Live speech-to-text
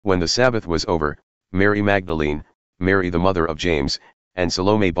When the Sabbath was over, Mary Magdalene, Mary the mother of James, and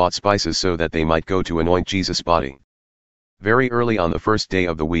Salome bought spices so that they might go to anoint Jesus' body. Very early on the first day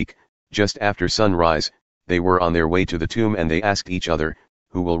of the week, just after sunrise, they were on their way to the tomb, and they asked each other,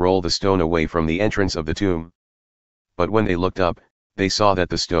 "Who will roll the stone away from the entrance of the tomb?" But when they looked up, they saw that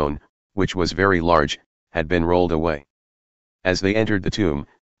the stone, which was very large, had been rolled away. As they entered the tomb,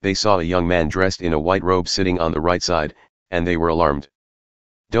 they saw a young man dressed in a white robe sitting on the right side, and they were alarmed.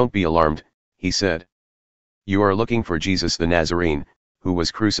 "Don't be alarmed," he said. "You are looking for Jesus the Nazarene, who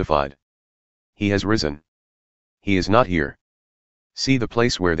was crucified. He has risen. He is not here. See the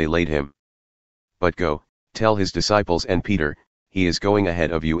place where they laid him. But go, tell his disciples and Peter, he is going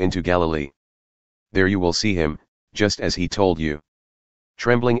ahead of you into Galilee. There you will see him, just as he told you."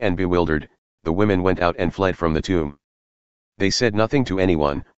 Trembling and bewildered, the women went out and fled from the tomb. They said nothing to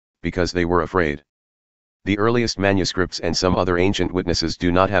anyone, because they were afraid. The earliest manuscripts and some other ancient witnesses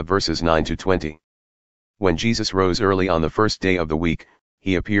do not have verses 9 to 20. When Jesus rose early on the first day of the week,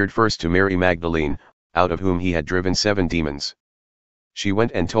 he appeared first to Mary Magdalene, out of whom he had driven 7 demons. She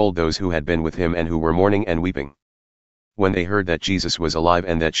went and told those who had been with him and who were mourning and weeping. When they heard that Jesus was alive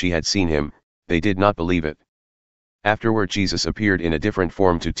and that she had seen him, they did not believe it. Afterward Jesus appeared in a different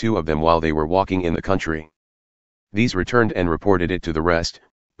form to 2 of them while they were walking in the country. These returned and reported it to the rest,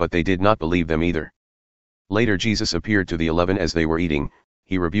 but they did not believe them either. Later Jesus appeared to the 11 as they were eating.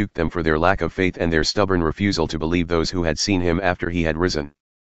 He rebuked them for their lack of faith and their stubborn refusal to believe those who had seen him after he had risen.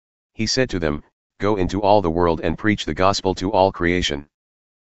 He said to them, "Go into all the world and preach the gospel to all creation.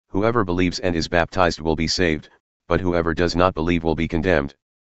 Whoever believes and is baptized will be saved, but whoever does not believe will be condemned.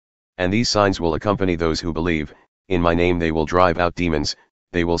 And these signs will accompany those who believe: in my name they will drive out demons,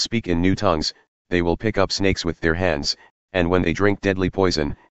 they will speak in new tongues, they will pick up snakes with their hands, and when they drink deadly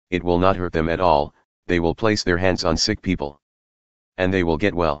poison, it will not hurt them at all, they will place their hands on sick people, and they will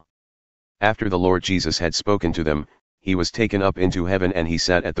get well." After the Lord Jesus had spoken to them, he was taken up into heaven and he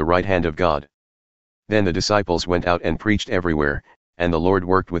sat at the right hand of God. Then the disciples went out and preached everywhere, and the Lord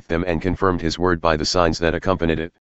worked with them and confirmed his word by the signs that accompanied it.